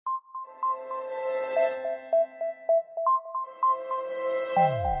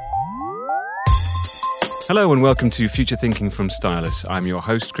Hello and welcome to Future Thinking from Stylus. I'm your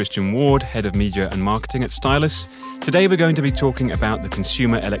host, Christian Ward, Head of Media and Marketing at Stylus. Today we're going to be talking about the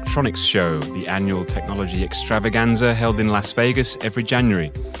Consumer Electronics Show, the annual technology extravaganza held in Las Vegas every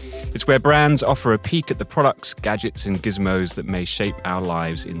January. It's where brands offer a peek at the products, gadgets and gizmos that may shape our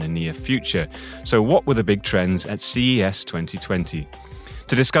lives in the near future. So what were the big trends at CES 2020?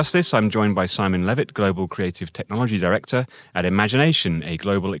 To discuss this, I'm joined by Simon Levitt, Global Creative Technology Director at Imagination, a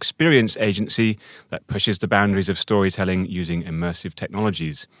global experience agency that pushes the boundaries of storytelling using immersive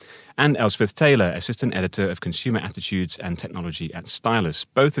technologies, and Elspeth Taylor, Assistant Editor of Consumer Attitudes and Technology at Stylus,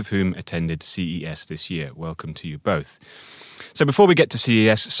 both of whom attended CES this year. Welcome to you both. So before we get to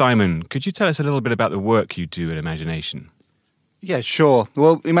CES, Simon, could you tell us a little bit about the work you do at Imagination? Yeah, sure.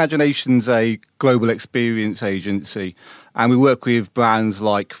 Well, Imagination's a global experience agency, and we work with brands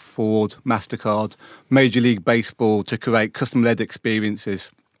like Ford, MasterCard, Major League Baseball to create custom-led experiences.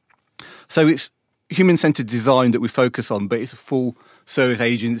 So it's human-centered design that we focus on, but it's a full-service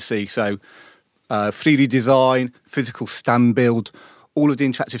agency. So 3D design, physical stand build, all of the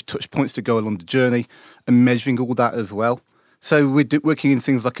interactive touch points to go along the journey, and measuring all that as well. So we're working in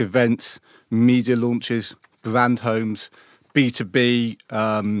things like events, media launches, brand homes, B2B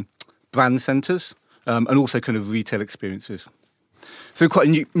brand centres, and also kind of retail experiences. So quite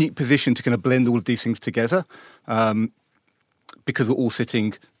a unique position to kind of blend all of these things together because we're all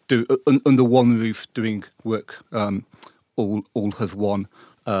sitting under one roof doing work all as one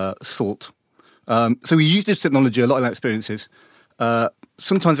sort. So we use this technology a lot in our experiences,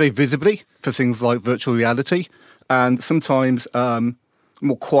 sometimes very visibly for things like virtual reality, and sometimes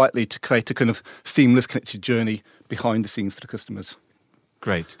more quietly to create a kind of seamless connected journey behind the scenes for the customers.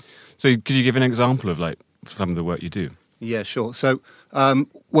 Great. So could you give an example of like some of the work you do? Yeah, sure. So one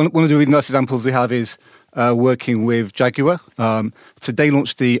of the really nice examples we have is working with Jaguar. So they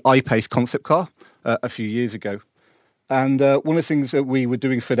launched the I-Pace concept car a few years ago. And one of the things that we were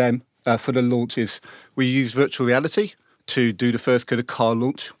doing for them for the launch is we used virtual reality to do the first kind of car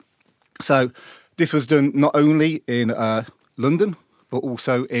launch. So this was done not only in London, but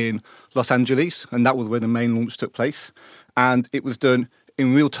also in Los Angeles, and that was where the main launch took place. And it was done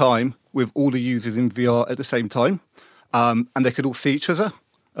in real time with all the users in VR at the same time, and they could all see each other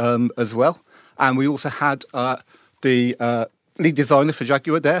as well. And we also had the lead designer for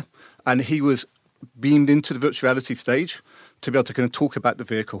Jaguar there, and he was beamed into the virtual reality stage to be able to kind of talk about the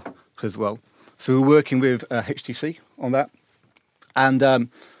vehicle as well. So we're working with HTC on that. And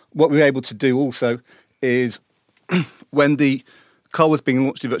what we were able to do also is when the car was being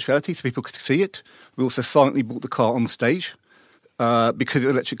launched in virtual reality so people could see it, we also silently brought the car on stage because the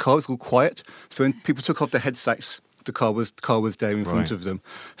electric car was all quiet. So when people took off their headsets, the car was there in front of them.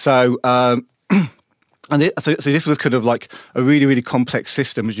 So so this was kind of like a really, really complex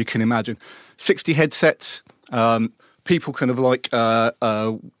system, as you can imagine. 60 headsets, people kind of like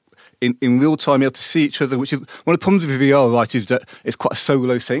in real time able to see each other, which is one of the problems with VR, right, is that it's quite a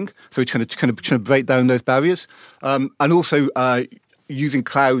solo thing. So we're trying to break down those barriers. And also using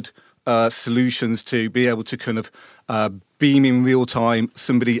cloud solutions to be able to kind of beam in real time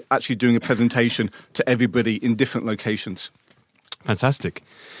somebody actually doing a presentation to everybody in different locations. Fantastic.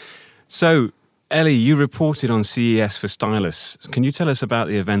 So, Ellie, you reported on CES for Stylus. Can you tell us about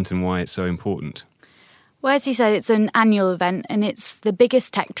the event and why it's so important? Well, as you said, it's an annual event and it's the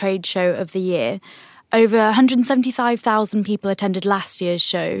biggest tech trade show of the year. Over 175,000 people attended last year's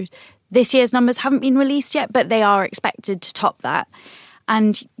show. This year's numbers haven't been released yet, but they are expected to top that.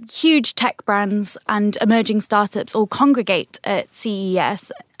 And huge tech brands and emerging startups all congregate at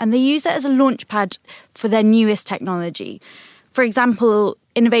CES, and they use it as a launchpad for their newest technology. For example,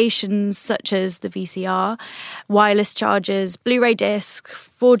 innovations such as the VCR, wireless chargers, Blu-ray disc,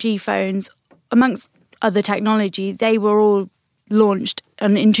 4G phones, amongst other technology, they were all launched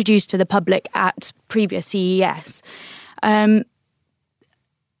and introduced to the public at previous CES.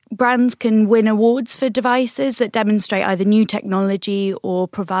 Brands can win awards for devices that demonstrate either new technology or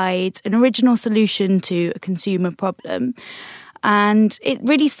provide an original solution to a consumer problem. And it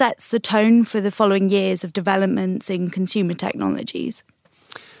really sets the tone for the following years of developments in consumer technologies.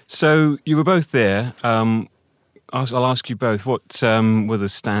 So you were both there. I'll ask you both, what were the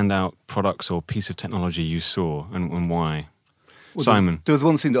standout products or piece of technology you saw and why? Well, Simon? There was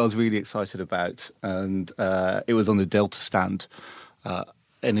one thing that I was really excited about, and it was on the Delta stand.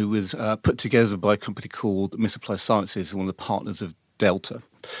 And it was put together by a company called Misapplied Sciences, one of the partners of Delta.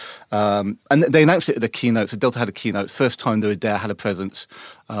 And they announced it at the keynote. So Delta had a keynote. First time they were there, had a presence.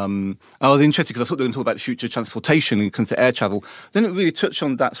 I was interested because I thought they were going to talk about the future of transportation when it comes to air travel. They didn't really touch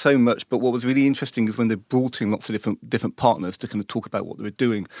on that so much, but what was really interesting is when they brought in lots of different partners to kind of talk about what they were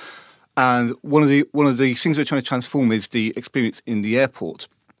doing. And one of the things they're trying to transform is the experience in the airport.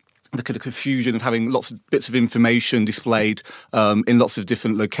 The kind of confusion of having lots of bits of information displayed in lots of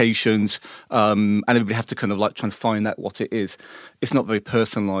different locations, and everybody have to kind of like try and find out what it is. It's not very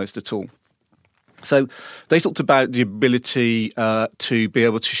personalised at all. So they talked about the ability to be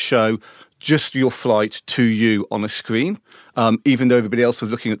able to show just your flight to you on a screen, even though everybody else was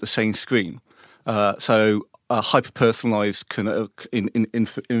looking at the same screen. So hyper-personalised kind of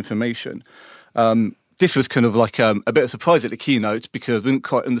information. This was kind of like a bit of a surprise at the keynote because we didn't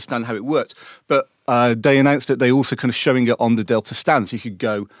quite understand how it worked. But they announced that they also kind of showing it on the Delta stand, so you could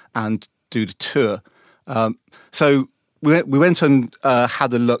go and do the tour. So we went and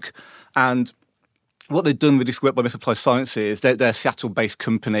had a look, and what they've done with this work by Misapplied Sciences, they're a Seattle-based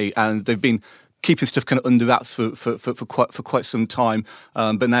company, and they've been keeping stuff kind of under wraps for quite some time.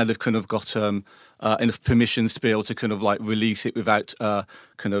 But now they've kind of got enough permissions to be able to kind of like release it without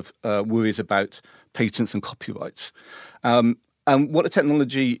worries about patents and copyrights. And what the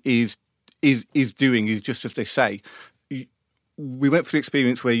technology is doing is just as they say. We went through the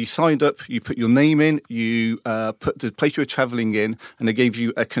experience where you signed up, you put your name in, you put the place you were travelling in, and they gave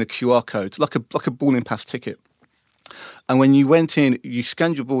you a kind of QR code, like a boarding pass ticket. And when you went in, you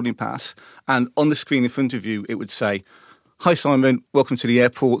scanned your boarding pass, and on the screen in front of you, it would say, "Hi Simon, welcome to the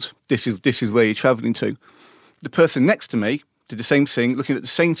airport. This is where you're travelling to." The person next to me did the same thing, looking at the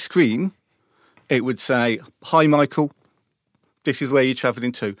same screen. It would say, "Hi Michael, this is where you're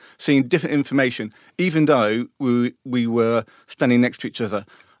travelling to," seeing different information, even though we were standing next to each other.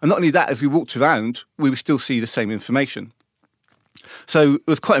 And not only that, as we walked around, we would still see the same information. So it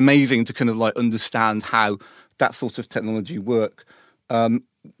was quite amazing to kind of like understand how that sort of technology worked.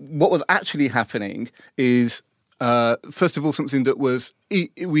 What was actually happening is, first of all, something that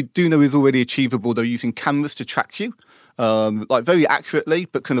we do know is already achievable. They're using cameras to track you. Like very accurately,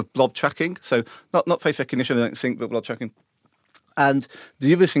 but kind of blob tracking. So not face recognition, I don't think, but blob tracking. And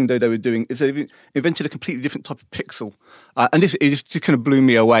the other thing, though, they were doing is they invented a completely different type of pixel. And it just kind of blew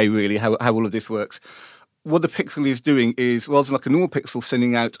me away, really, how all of this works. What the pixel is doing is, rather than like a normal pixel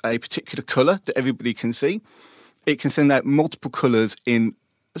sending out a particular colour that everybody can see, it can send out multiple colours in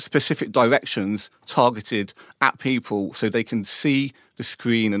specific directions targeted at people so they can see the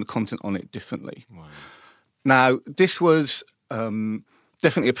screen and the content on it differently. Wow. Now, this was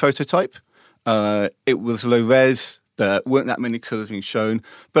definitely a prototype. It was low res. There weren't that many colours being shown.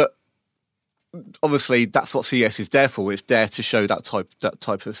 But obviously, that's what CES is there for. It's there to show that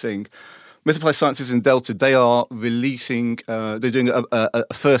type of thing. Misapplied Sciences and Delta, they are releasing, they're doing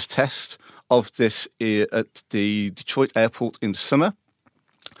a first test of this at the Detroit airport in the summer.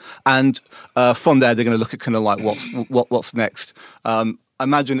 And from there, they're going to look at kind of like what's next. I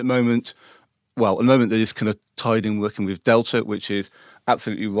imagine at the moment they're just kind of tied in working with Delta, which is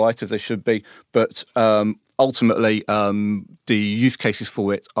absolutely right, as they should be. But ultimately, the use cases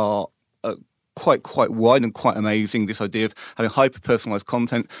for it are quite wide and quite amazing. This idea of having hyper-personalised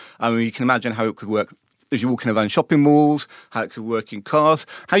content. I mean, you can imagine how it could work as you're walking around shopping malls, how it could work in cars,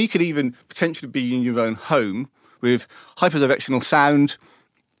 how you could even potentially be in your own home with hyper-directional sound,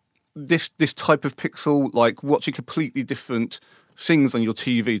 this type of pixel, like watching completely different things on your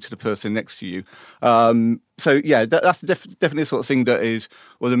TV to the person next to you. So yeah, that's definitely the sort of thing that is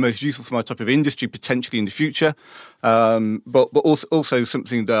the most useful for my type of industry potentially in the future. But also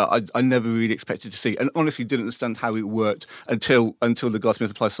something that I never really expected to see, and honestly didn't understand how it worked until the guys from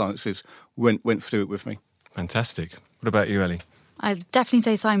Applied Sciences went through it with me. Fantastic. What about you, Ellie? I'd definitely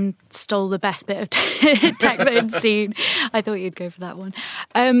say Simon stole the best bit of tech that I'd seen. I thought you'd go for that one.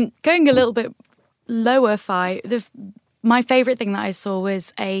 Going a little bit lower fi, my favourite thing that I saw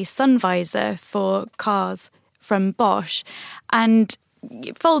was a sun visor for cars from Bosch, and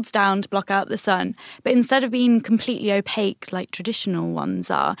it folds down to block out the sun. But instead of being completely opaque like traditional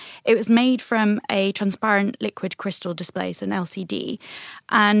ones are, it was made from a transparent liquid crystal display, so an LCD.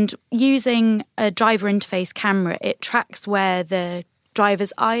 And using a driver interface camera, it tracks where the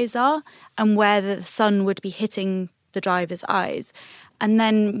driver's eyes are and where the sun would be hitting the driver's eyes, and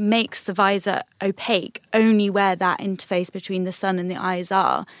then makes the visor opaque only where that interface between the sun and the eyes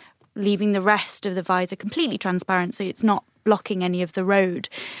are, leaving the rest of the visor completely transparent, so it's not blocking any of the road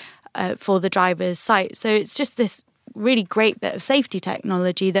for the driver's sight. So it's just this really great bit of safety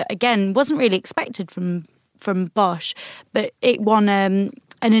technology that, again, wasn't really expected from Bosch, but it won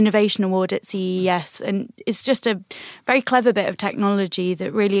an innovation award at CES, and it's just a very clever bit of technology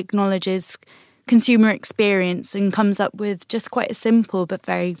that really acknowledges consumer experience and comes up with just quite a simple but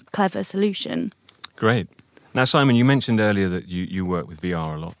very clever solution. Great. Now, Simon, you mentioned earlier that you work with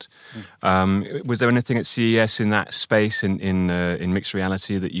VR a lot. Was there anything at CES in that space in mixed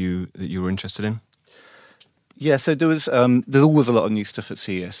reality that you were interested in? Yeah, so there's always a lot of new stuff at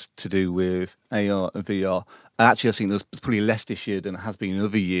CES to do with AR and VR. And actually, I think there's probably less this year than it has been in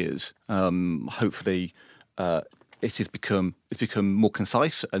other years. Hopefully, it's become more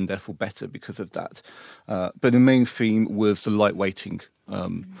concise and therefore better because of that. But the main theme was the lightweighting,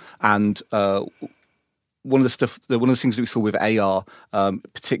 and one of the things that we saw with AR, in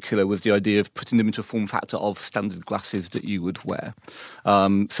particular, was the idea of putting them into a form factor of standard glasses that you would wear.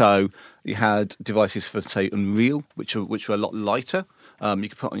 So you had devices for, say, Unreal, which were a lot lighter. You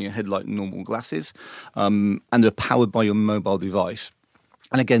could put on your head like normal glasses, and they're powered by your mobile device.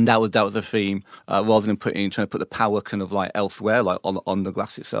 And again, that was a theme, rather than trying to put the power kind of like elsewhere, like on the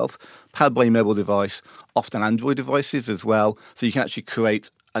glass itself. Powered by your mobile device, often Android devices as well. So you can actually create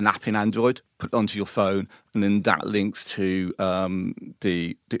an app in Android, put it onto your phone, and then that links to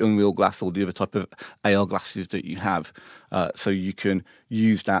the Unreal glass or the other type of AR glasses that you have. So you can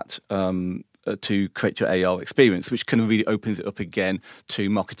use that to create your AR experience, which kind of really opens it up again to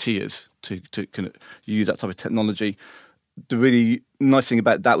marketeers to kind of use that type of technology. The really nice thing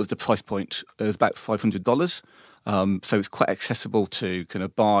about that was the price point. It was about $500. So it's quite accessible to kind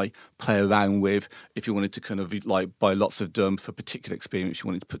of buy, play around with. If you wanted to kind of like buy lots of them for a particular experience you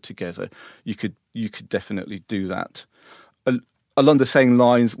wanted to put together, you could definitely do that. Along the same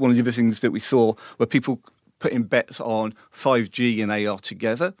lines, one of the other things that we saw were people putting bets on 5G and AR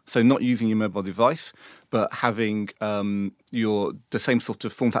together. So not using your mobile device, but having the same sort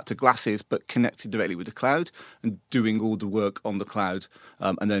of form factor glasses, but connected directly with the cloud and doing all the work on the cloud,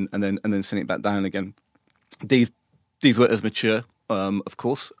 and then sending it back down again. These weren't as mature, of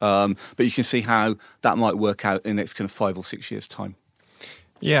course, but you can see how that might work out in the next kind of 5 or 6 years' time.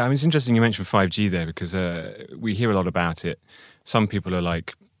 Yeah, I mean, it's interesting you mentioned 5G there because we hear a lot about it. Some people are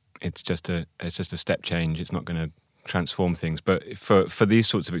like, it's just a step change. It's not going to transform things. But for these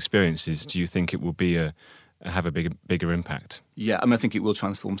sorts of experiences, do you think it will have a bigger impact? Yeah, I mean, I think it will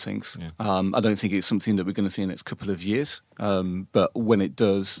transform things. Yeah. I don't think it's something that we're going to see in the next couple of years. But when it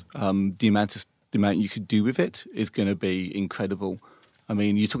does, the amount you could do with it is going to be incredible. I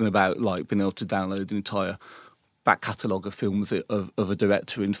mean, you're talking about like being able to download an entire back catalogue of films of a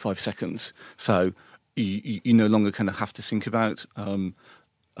director in 5 seconds. So you no longer kind of have to think about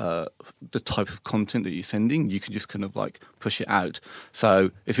the type of content that you're sending. You can just kind of like push it out.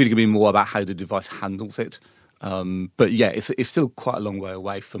 So it's really going to be more about how the device handles it. But yeah, it's still quite a long way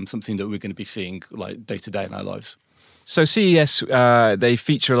away from something that we're going to be seeing like day to day in our lives. So CES, they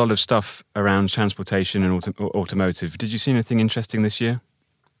feature a lot of stuff around transportation and automotive. Did you see anything interesting this year?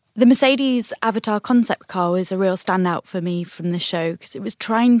 The Mercedes Avatar concept car was a real standout for me from the show because it was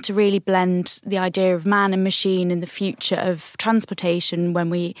trying to really blend the idea of man and machine in the future of transportation when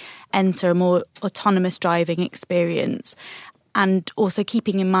we enter a more autonomous driving experience, and also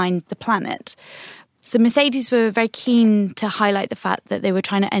keeping in mind the planet. So Mercedes were very keen to highlight the fact that they were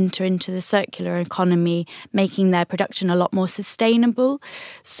trying to enter into the circular economy, making their production a lot more sustainable.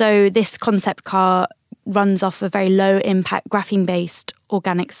 So this concept car runs off a very low-impact graphene-based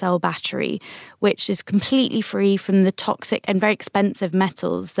organic cell battery, which is completely free from the toxic and very expensive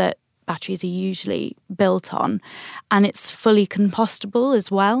metals that batteries are usually built on. And it's fully compostable as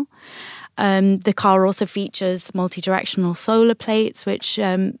well. The car also features multi-directional solar plates, which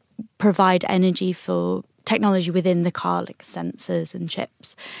provide energy for technology within the car, like sensors and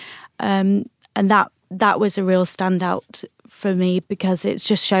chips. And that was a real standout for me because it's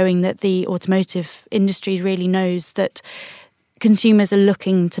just showing that the automotive industry really knows that consumers are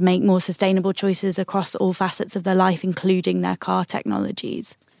looking to make more sustainable choices across all facets of their life, including their car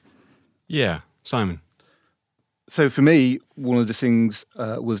technologies. Yeah, Simon. So for me, one of the things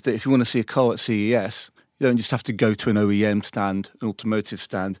was that if you want to see a car at CES, you don't just have to go to an OEM stand, an automotive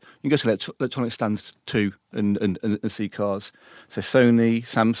stand. You can go to electronic stands too and see cars. So Sony,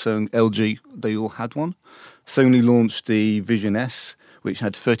 Samsung, LG, they all had one. Sony launched the Vision S, which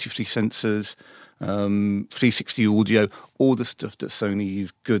had 33 sensors, 360 audio, all the stuff that Sony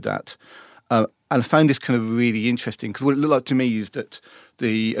is good at. And I found this kind of really interesting because what it looked like to me is that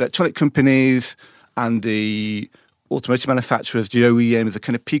the electronic companies and the automotive manufacturers, the OEMs, are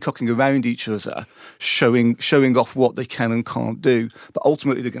kind of peacocking around each other, showing off what they can and can't do. But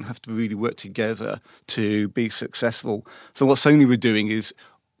ultimately, they're going to have to really work together to be successful. So what Sony were doing is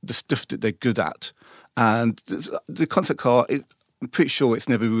the stuff that they're good at. And the concept car, I'm pretty sure it's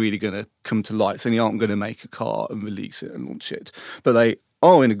never really going to come to light. So they aren't going to make a car and release it and launch it. But they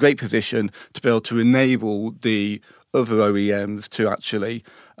are in a great position to be able to enable the other OEMs to actually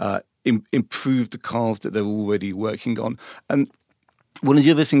improve the cars that they're already working on. And one of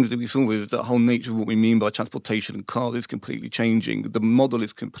the other things that we saw was the whole nature of what we mean by transportation and car is completely changing. The model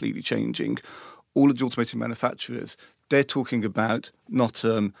is completely changing. All of the automotive manufacturers, they're talking about not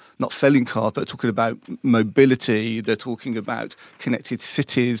selling cars, but talking about mobility. They're talking about connected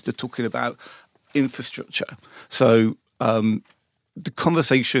cities. They're talking about infrastructure. So the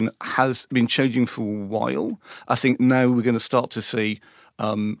conversation has been changing for a while. I think now we're going to start to see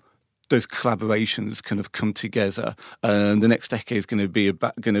those collaborations kind of come together, and the next decade is going to be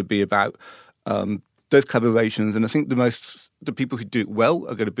about those collaborations. And I think the people who do it well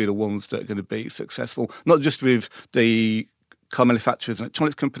are going to be the ones that are going to be successful, not just with the car manufacturers and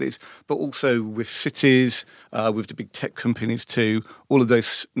electronics companies, but also with cities, with the big tech companies too. All of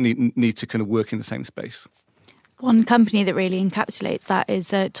those need to kind of work in the same space. One company that really encapsulates that is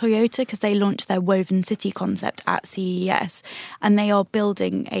Toyota, because they launched their woven city concept at CES, and they are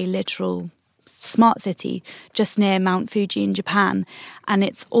building a literal smart city just near Mount Fuji in Japan, and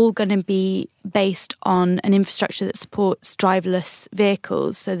it's all going to be based on an infrastructure that supports driverless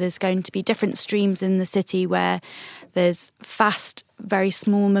vehicles. So there's going to be different streams in the city where there's fast, very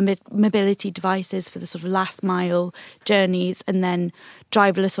small mobility devices for the sort of last mile journeys, and then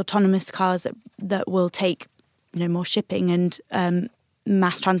driverless autonomous cars that will take more shipping and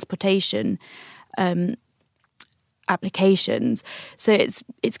mass transportation applications. So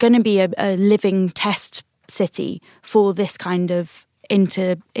it's going to be a living test city for this kind of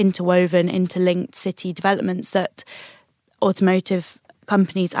interwoven, interlinked city developments that automotive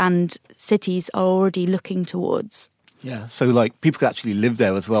companies and cities are already looking towards. Yeah, so like people could actually live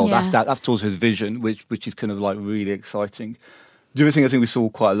there as well. Yeah. That's also his vision, which is kind of like really exciting. The other thing I think we saw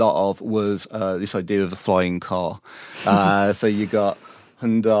quite a lot of was this idea of the flying car. So you got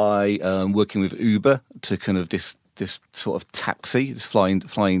Hyundai working with Uber to kind of this sort of taxi, this flying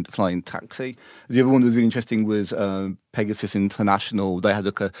taxi. The other one that was really interesting was Pegasus International. They had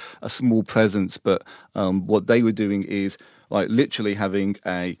like a small presence, but what they were doing is like literally having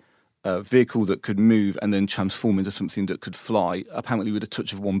a vehicle that could move and then transform into something that could fly. Apparently, with a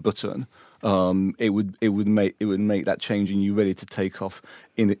touch of one button, it would make that change, and you're ready to take off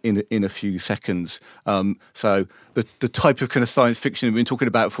in a few seconds. So the type of kind of science fiction we've been talking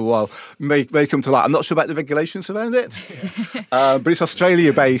about for a while may come to light. I'm not sure about the regulations around it, but it's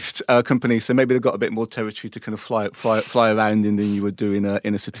Australia-based company, so maybe they've got a bit more territory to kind of fly around in than you would do in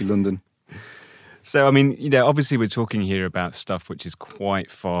inner city London. So, I mean, obviously we're talking here about stuff which is quite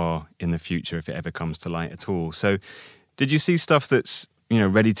far in the future if it ever comes to light at all. So did you see stuff that's,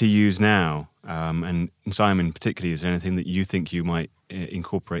 ready to use now? And Simon, particularly, is there anything that you think you might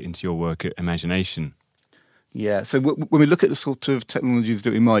incorporate into your work at Imagination? Yeah, so when we look at the sort of technologies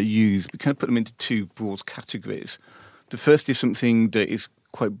that we might use, we kind of put them into two broad categories. The first is something that is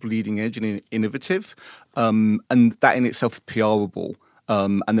quite bleeding edge and innovative, and that in itself is PRable.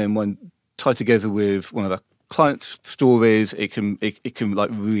 And then when tied together with one of our clients' stories, it can like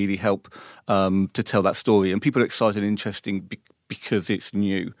really help to tell that story, and people are excited and interesting because it's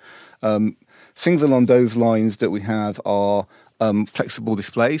new. Things along those lines that we have are flexible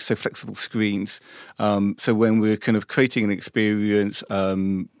displays, so flexible screens. So when we're kind of creating an experience,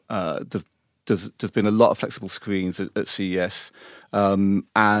 there's been a lot of flexible screens at CES, and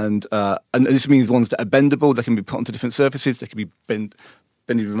this means ones that are bendable. They can be put onto different surfaces. They can be bending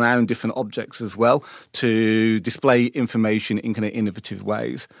around different objects as well to display information in kind of innovative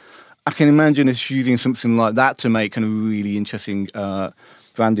ways. I can imagine us using something like that to make kind of really interesting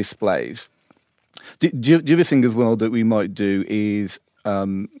brand displays. The other thing as well that we might do is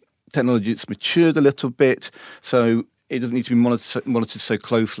technology that's matured a little bit, so it doesn't need to be monitored so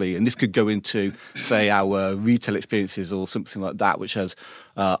closely. And this could go into, say, our retail experiences or something like that, which has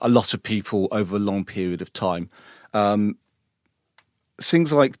a lot of people over a long period of time.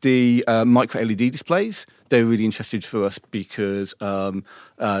 Things like the micro LED displays, they're really interested for us because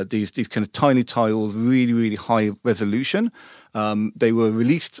these kind of tiny tiles, really, really high resolution. They were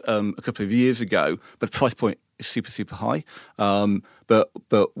released a couple of years ago, but the price point is super, super high. But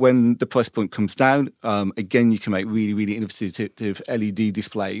when the price point comes down, again, you can make really, really innovative LED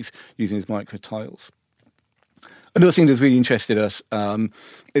displays using these micro tiles. Another thing that's really interested us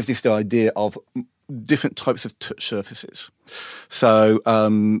is this idea of different types of touch surfaces. So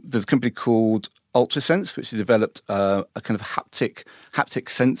there's a company called UltraSense, which has developed a kind of haptic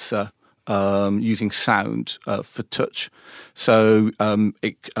sensor using sound for touch. So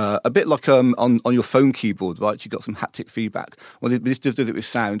a bit like on your phone keyboard, right? You've got some haptic feedback. Well, this does it with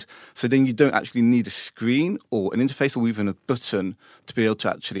sound. So then you don't actually need a screen or an interface or even a button to be able to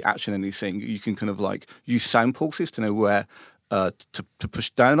actually action anything. You can kind of like use sound pulses to know where to push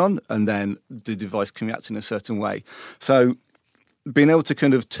down on, and then the device can react in a certain way. So being able to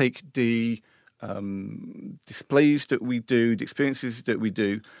kind of take the displays that we do, the experiences that we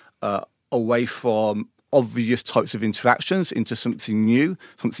do, away from obvious types of interactions into something new,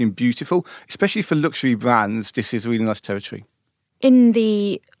 something beautiful, especially for luxury brands, this is really nice territory.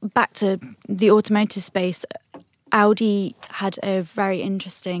 Back to the automotive space, Audi had a very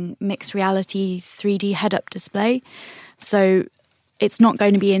interesting mixed reality 3D head-up display. So it's not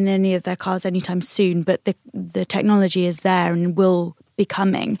going to be in any of their cars anytime soon, but the technology is there and will be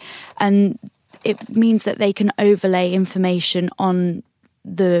coming. And it means that they can overlay information on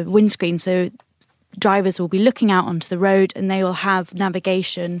the windscreen. So drivers will be looking out onto the road and they will have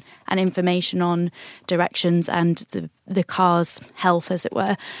navigation and information on directions and the car's health, as it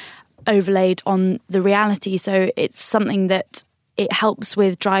were, overlaid on the reality. So it's something that it helps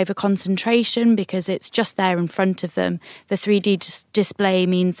with driver concentration because it's just there in front of them. The 3D display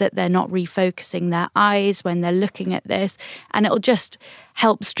means that they're not refocusing their eyes when they're looking at this, and it'll just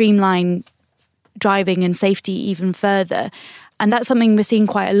help streamline driving and safety even further. And that's something we're seeing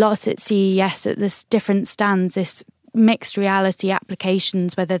quite a lot at CES, at this different stands, this mixed reality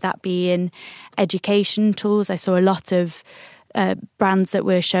applications, whether that be in education tools. I saw a lot of brands that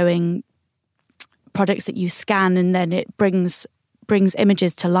were showing products that you scan and then it brings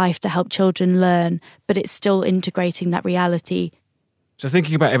images to life to help children learn, but it's still integrating that reality. So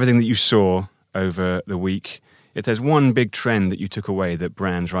thinking about everything that you saw over the week, if there's one big trend that you took away that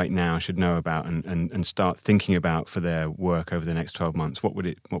brands right now should know about and start thinking about for their work over the next 12 months, what would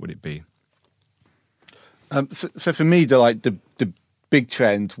it be? So for me, the big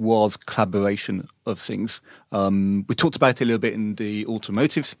trend was collaboration of things. We talked about it a little bit in the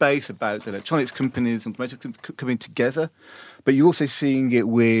automotive space about the electronics companies and automotive coming together, but you're also seeing it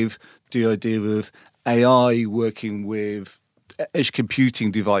with the idea of AI working with edge computing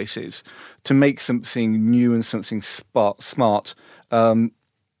devices to make something new and something smart.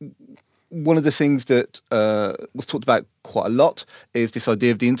 One of the things that was talked about quite a lot is this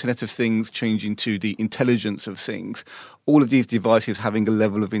idea of the Internet of Things changing to the intelligence of things. All of these devices having a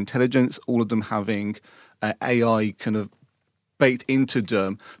level of intelligence, all of them having AI kind of baked into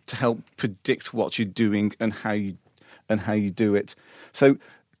them to help predict what you're doing and how you do it. So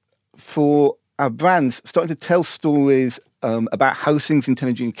for our brands, starting to tell stories about how things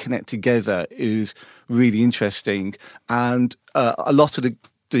intelligently connect together is really interesting. And a lot of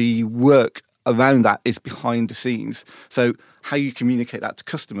the work around that is behind the scenes. So how you communicate that to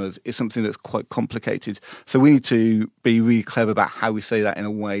customers is something that's quite complicated. So we need to be really clever about how we say that in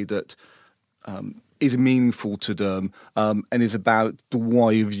a way that is meaningful to them and is about the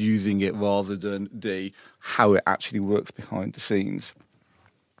why of using it rather than the how it actually works behind the scenes.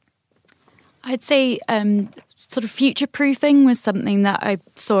 I'd say sort of future-proofing was something that I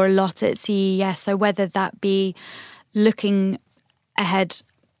saw a lot at CES. So whether that be looking ahead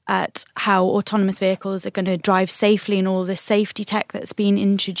at how autonomous vehicles are going to drive safely and all this safety tech that's been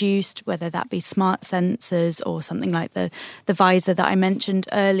introduced, whether that be smart sensors or something like the visor that I mentioned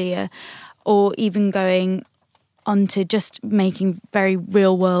earlier, or even going on to just making very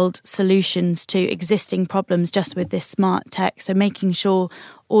real-world solutions to existing problems just with this smart tech. So making sure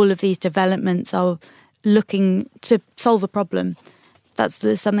all of these developments are looking to solve a problem. That's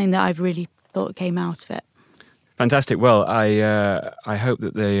something that I've really thought came out of it. Fantastic. Well, I hope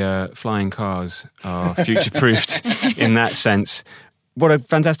that the flying cars are future-proofed in that sense. What a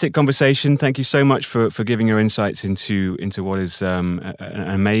fantastic conversation. Thank you so much for giving your insights into what is an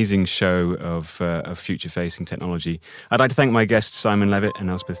amazing show of future-facing technology. I'd like to thank my guests, Simon Levitt and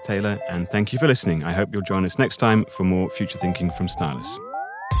Elspeth Taylor, and thank you for listening. I hope you'll join us next time for more Future Thinking from Stylus.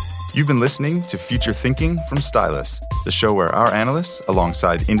 You've been listening to Future Thinking from Stylus, the show where our analysts,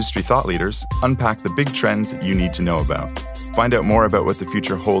 alongside industry thought leaders, unpack the big trends that you need to know about. Find out more about what the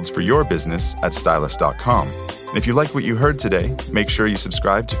future holds for your business at stylus.com. And if you like what you heard today, make sure you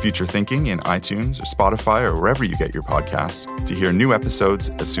subscribe to Future Thinking in iTunes or Spotify or wherever you get your podcasts to hear new episodes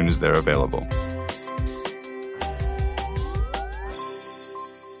as soon as they're available.